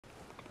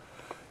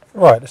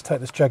Right, let's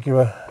take this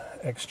Jaguar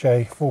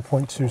XJ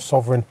 4.2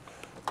 Sovereign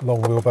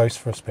long wheelbase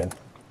for a spin.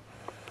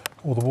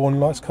 All the warning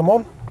lights come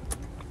on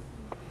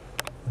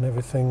and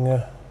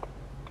everything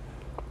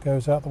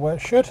goes out the way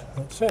it should.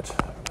 That's it,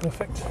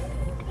 perfect.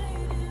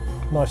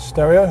 Nice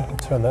stereo. I'll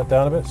turn that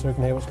down a bit so we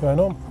can hear what's going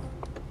on.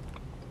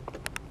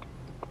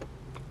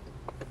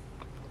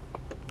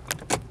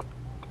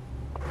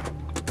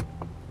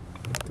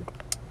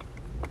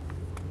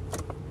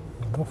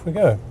 And off we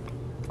go.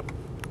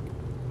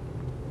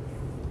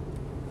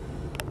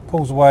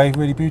 Pulls away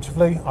really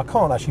beautifully. I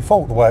can't actually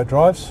fault the way it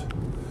drives.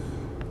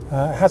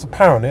 It has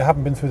apparently, I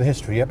haven't been through the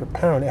history yet, but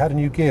apparently it had a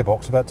new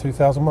gearbox about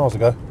 2,000 miles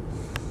ago.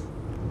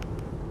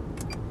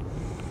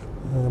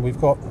 And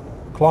we've got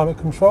climate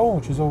control,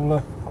 which is all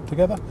up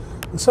together.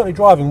 And certainly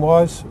driving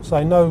wise,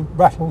 say no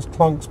rattles,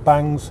 clunks,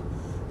 bangs,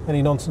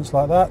 any nonsense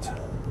like that.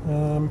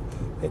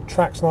 It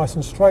tracks nice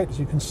and straight, as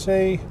you can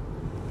see.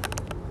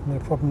 No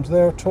problems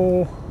there at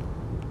all.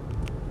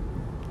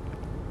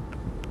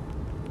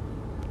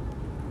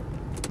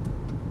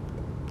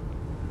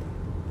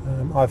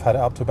 I've had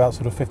it up to about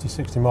sort of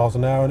 50-60 miles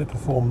an hour and it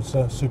performs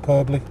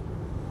superbly.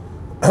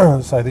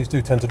 So these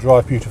do tend to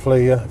drive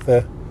beautifully if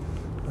they're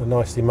a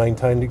nicely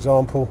maintained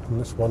example, and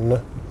this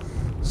one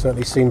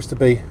certainly seems to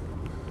be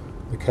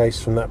the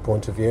case from that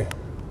point of view.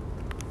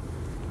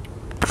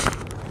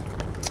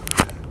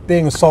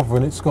 Being a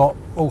Sovereign, it's got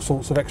all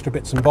sorts of extra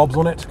bits and bobs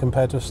on it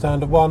compared to a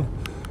standard one.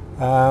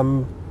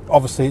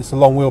 Obviously it's a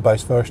long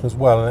wheelbase version as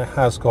well, and it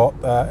has got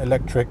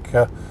electric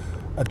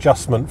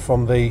adjustment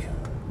from the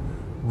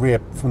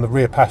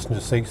rear passenger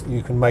seats, that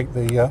you can make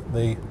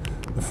the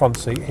front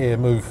seat here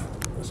move,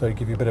 so you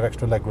give you a bit of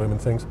extra leg room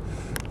and things.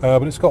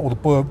 But it's got all the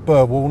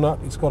burr walnut.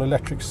 It's got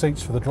electric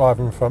seats for the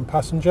driver and front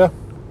passenger.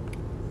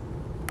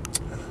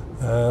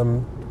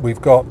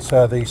 We've got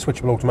the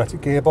switchable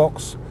automatic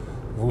gearbox.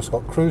 We've also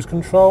got cruise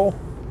control.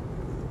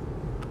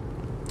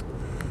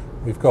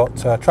 We've got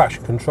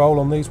traction control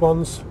on these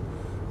ones.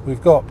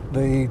 We've got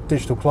the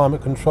digital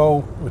climate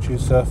control, which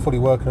is fully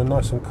working and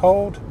nice and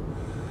cold.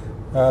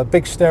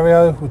 Big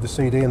stereo with the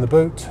CD in the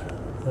boot.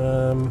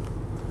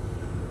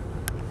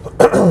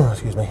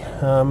 Excuse me.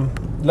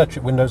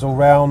 Electric windows all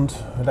round,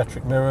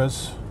 electric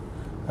mirrors.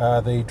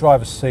 The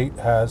driver's seat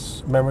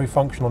has memory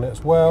function on it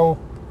as well.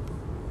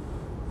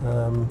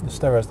 The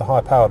stereo is the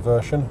high-powered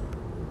version,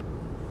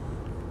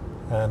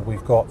 and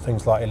we've got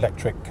things like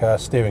electric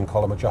steering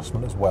column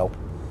adjustment as well.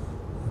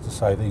 As I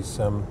say, these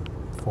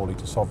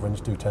 4-litre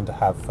Sovereigns do tend to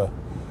have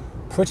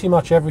pretty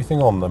much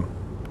everything on them.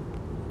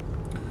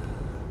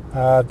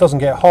 Doesn't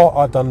get hot.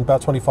 I've done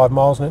about 25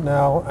 miles on it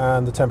now,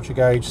 and the temperature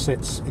gauge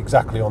sits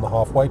exactly on the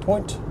halfway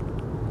point.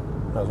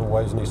 As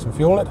always, need some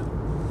fuel in it.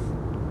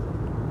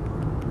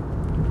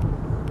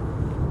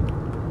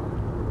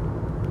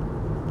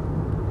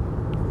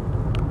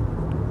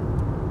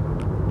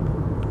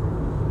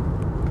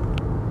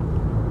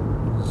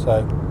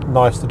 So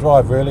nice to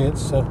drive, really.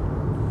 It's can't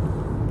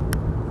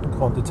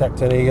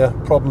detect any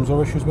problems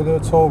or issues with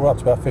it at all. We're up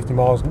to about 50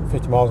 miles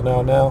an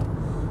hour now.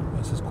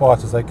 It's as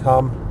quiet as they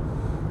come.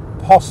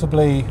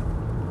 Possibly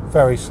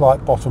very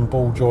slight bottom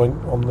ball joint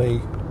on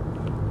the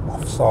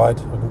off side.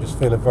 I can just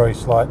feel a very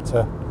slight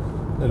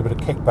little bit of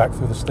kickback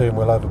through the steering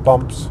wheel over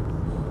bumps,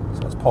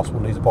 so it's possible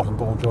it needs a bottom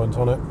ball joint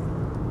on it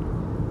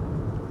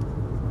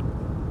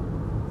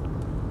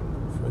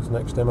for its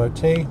next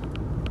MOT.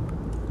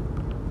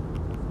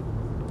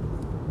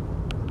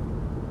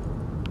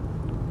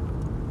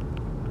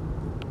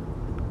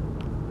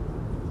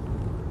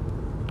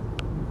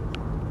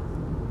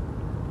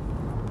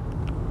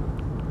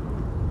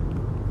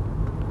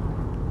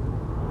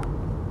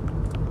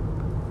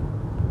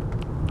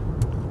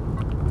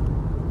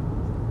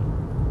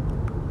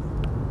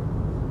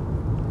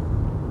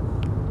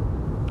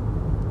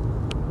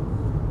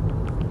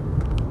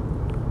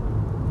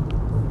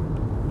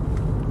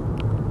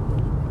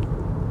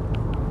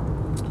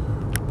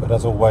 But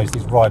as always,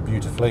 these ride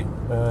beautifully.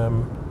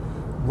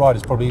 Ride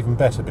is probably even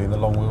better being the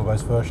long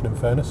wheelbase version, in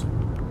fairness.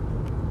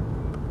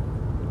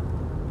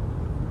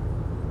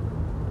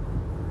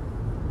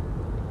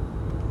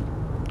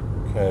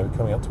 Okay, we're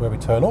coming up to where we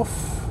turn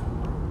off.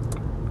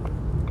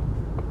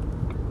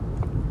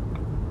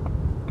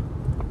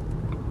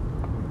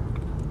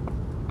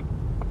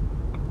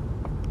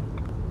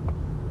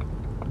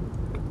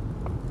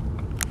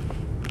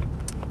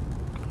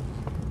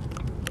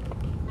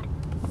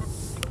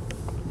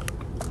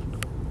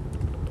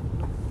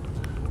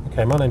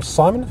 Okay, my name's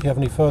Simon. If you have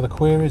any further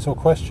queries or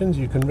questions,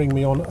 you can ring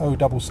me on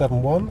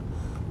 0771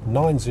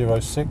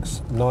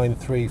 906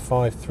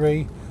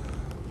 9353,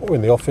 or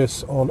in the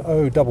office on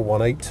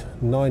 0118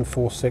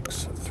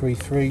 946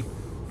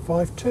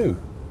 3352.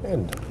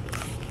 End.